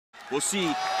We'll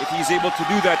see if he's able to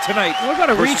do that tonight. What about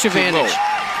a reach advantage?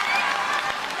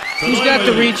 Who's got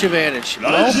the reach advantage?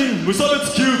 Rising 無差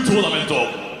別級トーナメント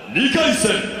2回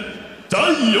戦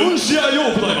第4試合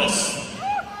を行います。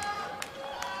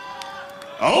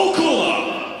青コーナ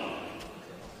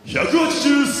ー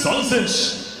183セン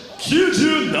チ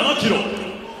97キロ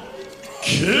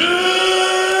キン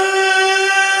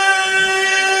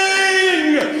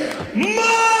グマ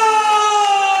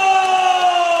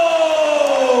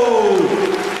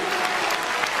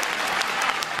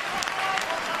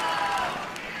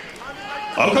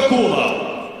赤コーナ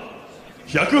ー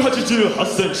188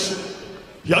センチ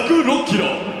106キロ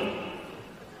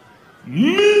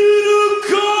ミルコ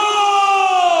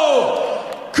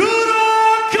クロ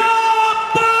カ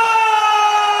ップ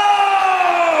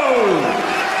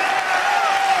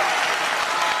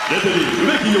レフェリー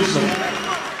植木義信。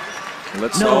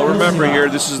Let's all remember here,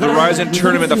 this is the Ryzen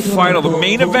tournament, the final, the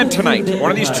main event tonight.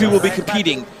 One of these two will be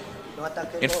competing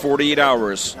in 48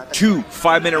 hours. 2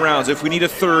 5-minute rounds. If we need a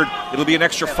third, it'll be an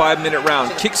extra 5-minute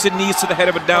round. Kicks and knees to the head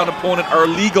of a downed opponent are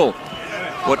legal.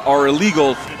 What are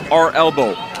illegal are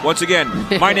elbow. Once again,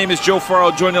 my name is Joe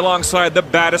Farrell, joined alongside the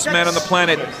baddest man on the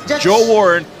planet, Joe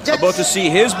Warren, about to see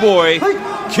his boy,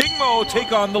 King Mo,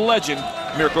 take on the legend,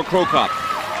 Mirko Cro Cop.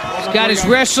 He's got his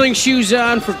wrestling shoes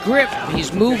on for grip.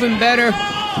 He's moving better.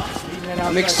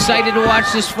 I'm excited to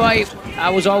watch this fight. I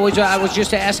was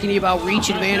just asking you about reach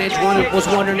advantage. Was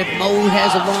wondering if Mo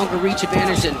has a longer reach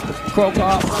advantage than Cro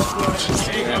Cop.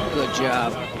 Yeah, good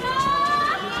job.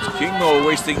 King Mo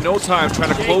wasting no time trying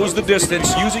to close the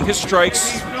distance, using his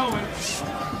strikes.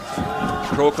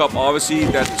 Cro Cop, obviously,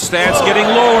 that stance getting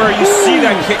lower. You see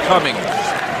that kick coming.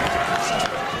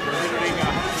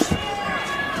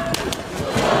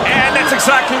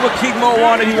 Exactly what King Mo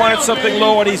wanted. He wanted something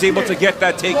low, and he's able to get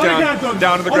that takedown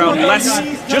down to the ground.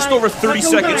 Just over 30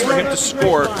 seconds for him to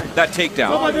score that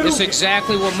takedown. This is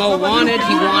exactly what Mo wanted.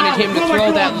 He wanted him to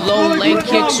throw that low leg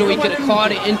kick so he could have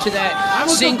caught it into that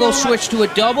single switch to a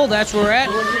double. That's where we're at.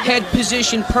 Head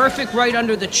position perfect right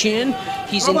under the chin.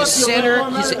 He's in the center.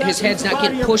 His head's not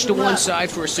getting pushed to one side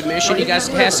for a submission. He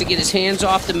has to get his hands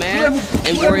off the mat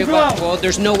and worry about, well,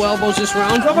 there's no elbows this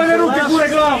round.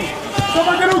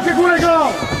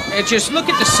 And just look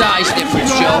at the size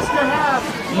difference, Joe.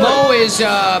 Mo is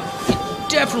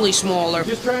definitely smaller.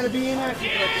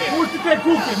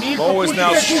 Mo is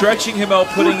now stretching him out,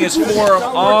 putting his forearm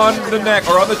on the neck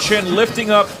or on the chin, lifting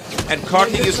up and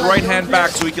cocking his right hand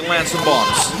back so he can land some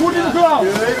bombs.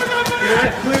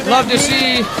 Love to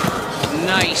see.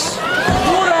 Nice.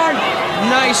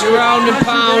 Nice ground and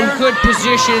pound, good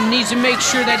position. Needs to make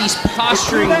sure that he's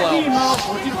posturing well.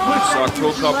 Saw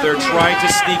Cro Cop there trying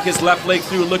to sneak his left leg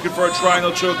through, looking for a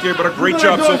triangle choke here, but a great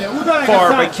job so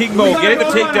far by King Mo, getting the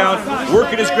takedown,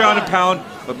 working his ground and pound.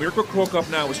 But Mirko Cro Cop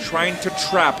now is trying to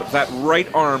trap that right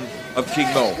arm of King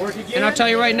Mo. And I'll tell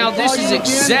you right now, this is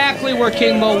exactly where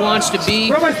King Mo wants to be.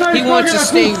 He wants to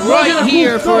stay right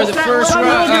here for the first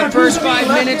 5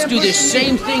 minutes, do the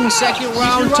same thing second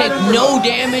round, take no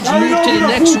damage, move to the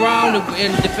next round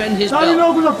and defend his belt.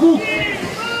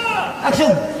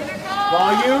 Action!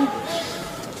 Volume.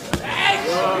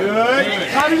 Good.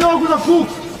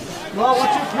 Well,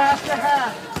 what's your pass to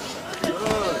half?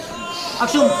 Good.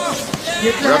 Action!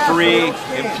 Referee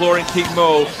imploring King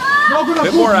Mo a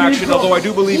bit more action, although I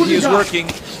do believe he is working.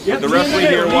 The referee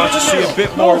here wants to see a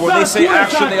bit more. When they say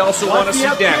action, they also want to see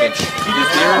damage.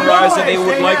 Here in Ryzen, they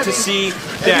would like to see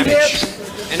damage.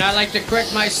 And I like to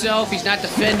correct myself, he's not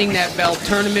defending that belt.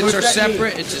 Tournaments are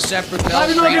separate, it's a separate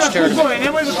belt for each tournament.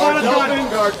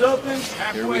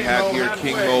 Here we have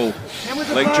King Mo,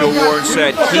 like Joe Warren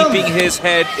said, keeping his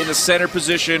head in the center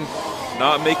position,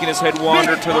 not making his head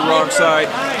wander to the wrong side.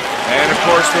 And of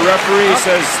course the referee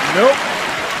says, nope,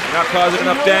 you're not causing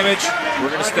enough damage, we're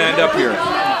going to stand up here.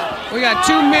 We got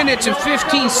 2 minutes and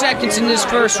 15 seconds in this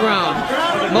first round.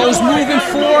 Mo's moving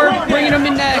forward, bringing him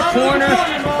in that corner.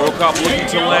 Cro Cop looking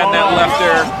to land that left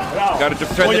there. Got to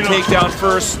defend the takedown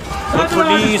first. Look for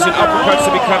knees and uppercuts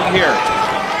to be coming here.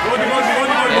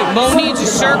 And Mo needs to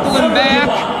circle him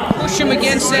back, push him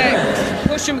against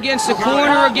the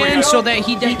corner again so that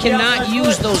he cannot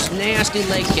use those nasty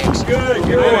leg kicks. Oh,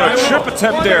 a trip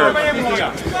attempt there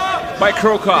by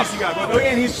Cro Cop.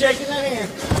 He's shaking that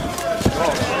hand.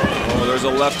 Oh, there's a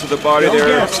left to the body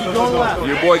there.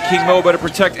 Your boy King Mo better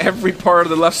protect every part of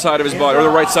the left side of his body, or the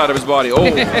right side of his body.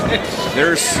 Oh,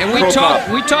 there's and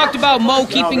we talked about Mo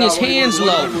keeping his hands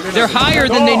low. They're higher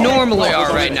than they normally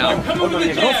are right now. I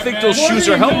don't think those shoes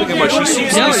are helping him much. He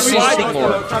seems to be sliding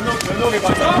more.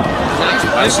 Nice.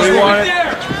 That's what he wanted.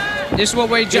 This is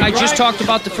what I just talked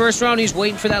about the first round. He's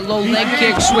waiting for that low leg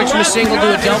kick, switch from a single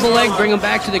to a double leg, bring him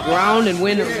back to the ground, and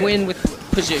win with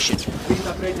position.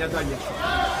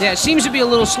 Yeah, it seems to be a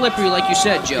little slippery, like you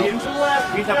said, Joe.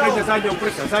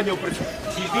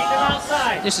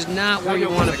 This is not where you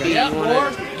want to be. You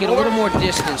want to get a little more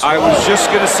distance. I was just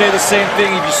going to say the same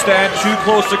thing. If you stand too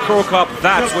close to Cro Cop,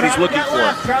 that's what he's looking for.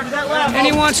 And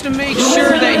he wants to make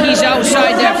sure that he's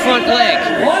outside that front leg,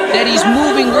 that he's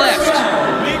moving left.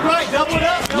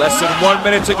 Less than 1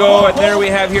 minute to go, and there we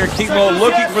have here King Mo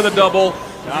looking for the double.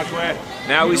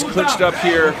 Now he's clinched up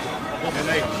here.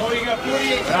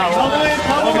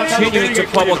 Continuing to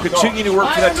pummel, continuing to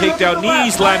work for that takedown.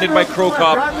 Knees landed by Cro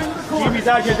Cop.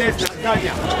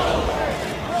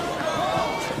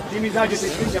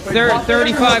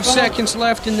 35 seconds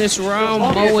left in this round.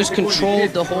 Mo has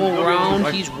controlled the whole round.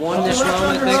 He's won this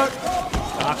round, I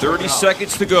think. 30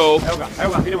 seconds to go.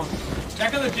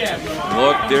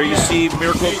 Look, there you see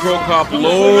Mirko Cro Cop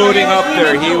loading up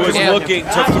there. He was looking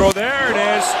to throw. There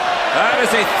it is. That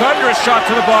is a thunderous shot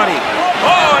to the body.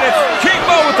 Oh, and it's King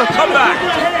Mo with the comeback.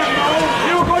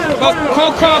 But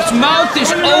Cro Cop's mouth is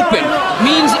open,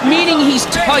 meaning he's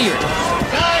tired.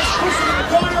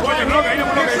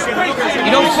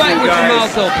 You don't fight with your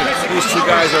mouth open. These two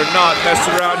guys are not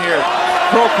messing around here.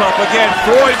 Cro Cop again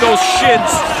throwing those shins.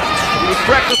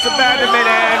 Reckless abandonment,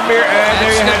 and there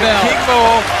you have it. King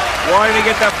Mo wanting to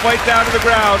get that fight down to the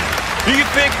ground. Do you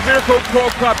think Mirko Cro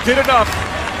Cop did enough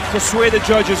to sway the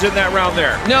judges in that round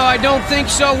there? No, I don't think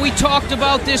so. We talked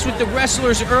about this with the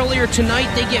wrestlers earlier tonight.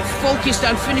 They get focused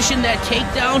on finishing that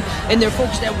takedown, and they're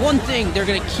focused at one thing. They're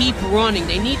going to keep running.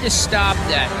 They need to stop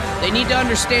that. They need to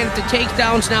understand if the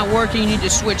takedown's not working, you need to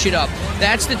switch it up.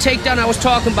 That's the takedown I was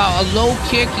talking about. A low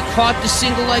kick. He caught the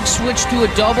single leg switch to a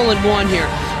double and won here.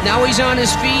 Now he's on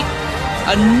his feet.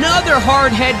 Another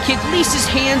hard head kick. At least his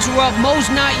hands were up. Mo's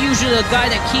not usually a guy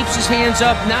that keeps his hands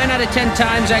up. 9 out of 10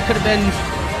 times that could have been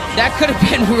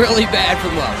really bad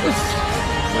for Mo.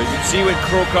 Well, you can see when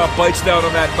Cro Cop bites down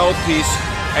on that mouthpiece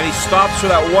and he stops for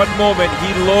that one moment,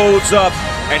 he loads up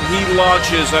and he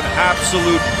launches an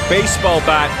absolute baseball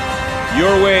bat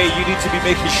your way. You need to be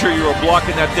making sure you are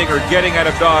blocking that thing or getting out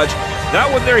of dodge. That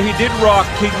one there, he did rock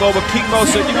King Mo, but King Mo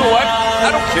said, you know what?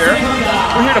 I don't care.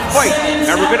 We're here to fight,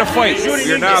 and we're going to fight. We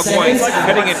are now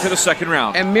heading into the second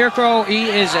round. And Mirko,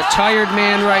 he is a tired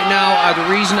man right now.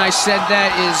 The reason I said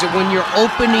that is when you're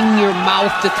opening your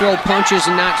mouth to throw punches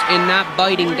and not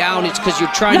biting down, it's because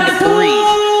you're trying to breathe.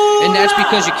 And that's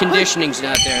because your conditioning's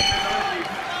not there.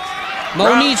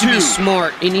 Mo needs to be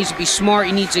smart. He needs to be smart.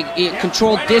 He needs to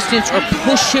control distance or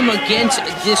push him against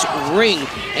this ring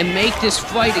and make this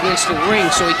fight against the ring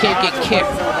so he can't get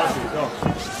kicked.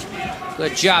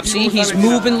 Good job. See, he's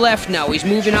moving left now. He's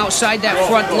moving outside that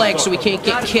front leg so he can't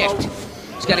get kicked.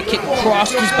 He's got to kick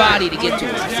across his body to get to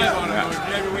him.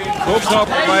 Cro Cop,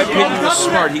 in my opinion, was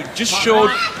smart. He just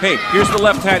showed, hey, here's the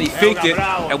left hand. He faked it,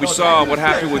 and we saw what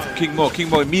happened with King Mo. King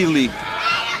Mo immediately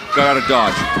got out of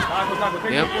dodge.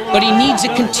 Yep. But he needs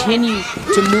to continue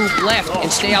to move left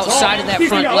and stay outside of that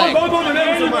front leg.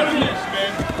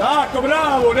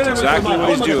 That's exactly what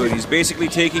he's doing. He's basically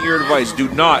taking your advice. Do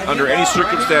not, under any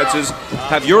circumstances,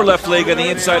 have your left leg on the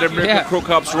inside of Mirko Cro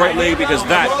Cop's right leg, because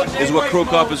that is what Cro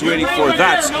Cop is waiting for.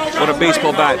 That's when a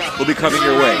baseball bat will be coming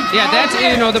your way. Yeah, that's,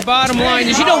 you know, the bottom line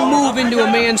is you don't move into a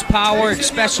man's power,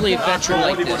 especially a veteran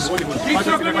like this. I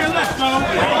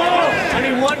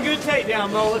need one good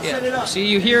takedown, Mo. Let's set it up. See,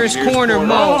 you hear his corner,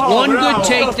 Mo. One good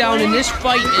takedown, and this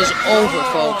fight is over,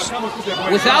 folks.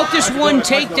 Without this one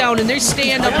takedown, and they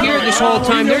stand up here this whole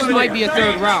time, there might be a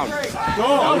third round.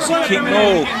 Now we see King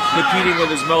Mo competing with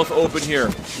his mouth open here.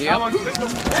 Yep. Oh, and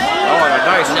a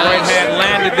nice right hand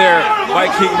landed there by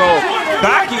King Mo,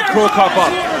 backing Cro Cop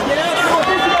up.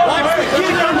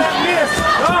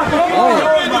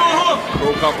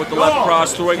 Cro Cop with the left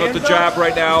cross, throwing out the jab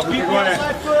right now. A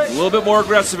little bit more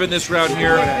aggressive in this round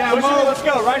here. Let's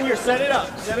go, right here, set it up.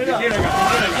 Set it up.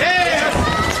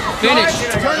 Finish.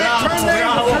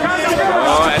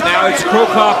 And now it's Cro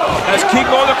Cop as King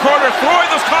Mo in the corner, throwing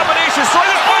those combinations, throwing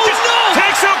those punches,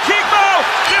 takes out King Mo.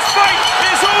 This fight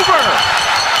is over.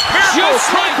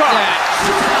 Just like that.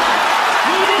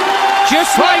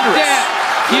 Just like that.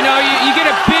 You know, you get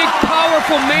a big,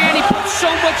 powerful man. He puts so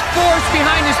much force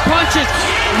behind his punches.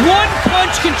 One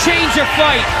punch can change a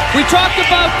fight. We talked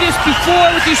about this before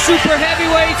with these super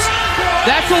heavyweights.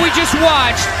 That's what we just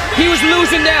watched. He was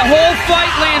losing that whole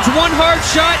fight, lands one hard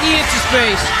shot, and he hits his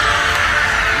face.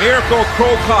 Mirko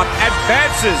Cro Cop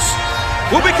advances.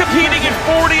 We'll be competing in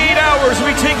 48 hours.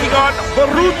 We'll be taking on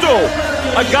Baruto,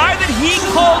 a guy that he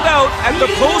called out at the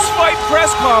post-fight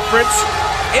press conference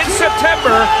in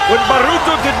September, when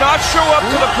Baruto did not show up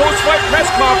to the post-fight press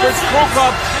conference, Cro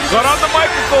Cop got on the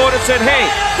microphone and said, hey,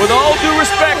 with all due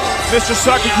respect, Mr.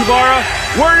 Sakakibara,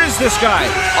 where is this guy?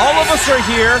 All of us are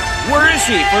here. Where is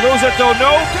he? For those that don't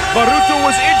know, Baruto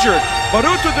was injured.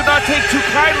 Baruto did not take too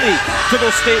kindly to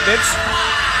those statements.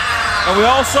 And we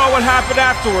all saw what happened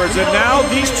afterwards. And now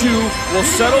these two will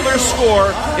settle their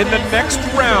score in the next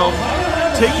round,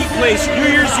 taking place New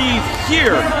Year's Eve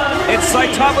here in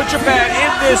Saitama, Japan,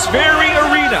 in this very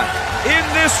arena, in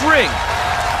this ring.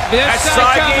 As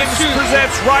Sai Games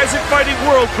presents Rising Fighting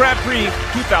World Grand Prix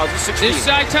 2016. This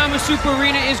Saitama Super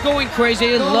Arena is going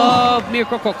crazy. They love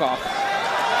Mirko Filipovic.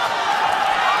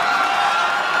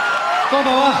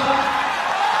 Konbanwa.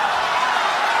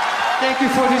 Thank you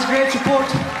for this great support.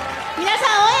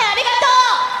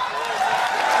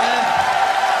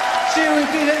 See you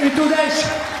in 2 days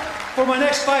for my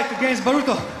next fight against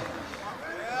Baruto.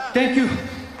 Thank you.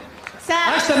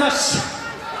 愛してます。2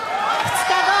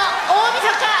日後、大晦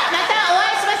日、またお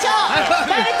会いしましょう。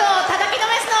バルトを叩きの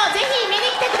めすの、ぜひ見に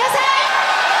来てくださ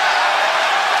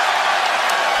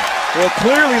い。 Well,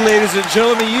 clearly, ladies and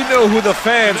gentlemen, you know who the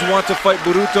fans want to fight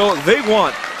Baruto. They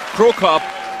want Cro Cop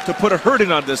to put a hurting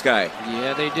on this guy.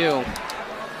 Yeah, they do.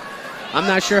 I'm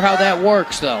not sure how that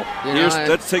works, though.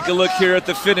 Let's take a look here at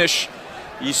the finish.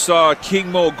 You saw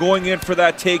King Mo going in for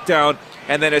that takedown,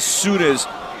 and then as soon as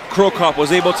Cro Cop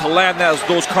was able to land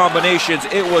those combinations,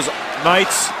 it was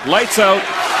lights out,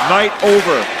 night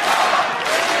over.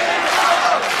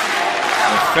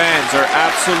 The fans are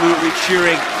absolutely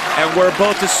cheering, and we're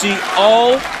about to see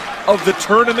all of the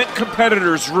tournament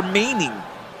competitors remaining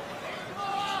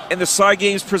in the Sai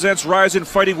Games presents Rising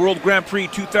Fighting World Grand Prix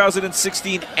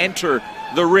 2016 enter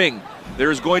the ring. There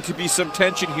is going to be some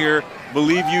tension here,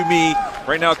 believe you me.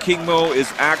 Right now, King Mo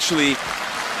is actually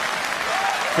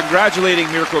congratulating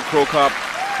Mirko Cro Cop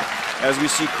as we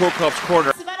see Cro Cop's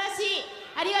corner.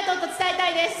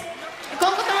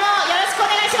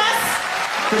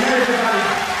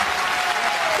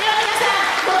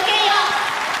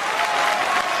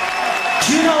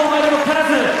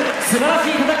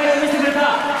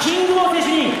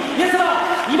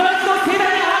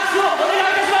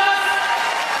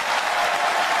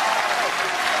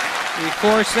 He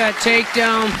forced that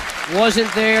takedown,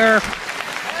 wasn't there.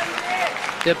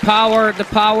 The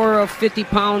power of 50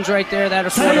 pounds right there,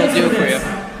 that's what it'll do for you.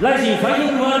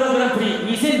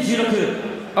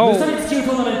 Oh.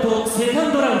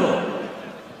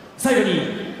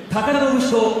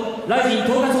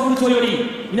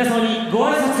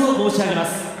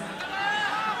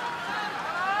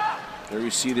 There you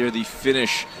see there the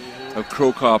finish of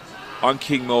Cro Cop on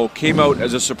King Mo. Came out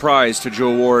as a surprise to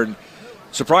Joe Warren.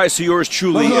 Surprise to yours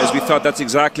truly, as we thought that's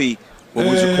exactly what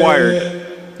was required.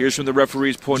 Here's from the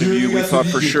referee's point of view. We thought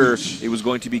for sure it was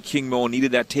going to be King Mo,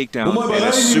 needed that takedown. And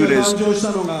as soon as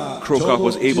Cro Cop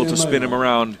was able to spin him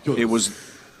around, it was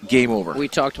game over. We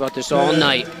talked about this all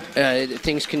night.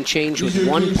 Things can change with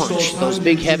one punch. Those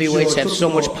big heavyweights have so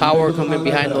much power coming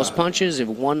behind those punches. If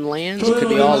one lands, it could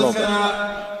be all over.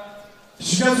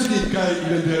 4月に1回イ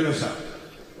ベントやりました。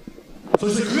そ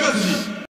して9月に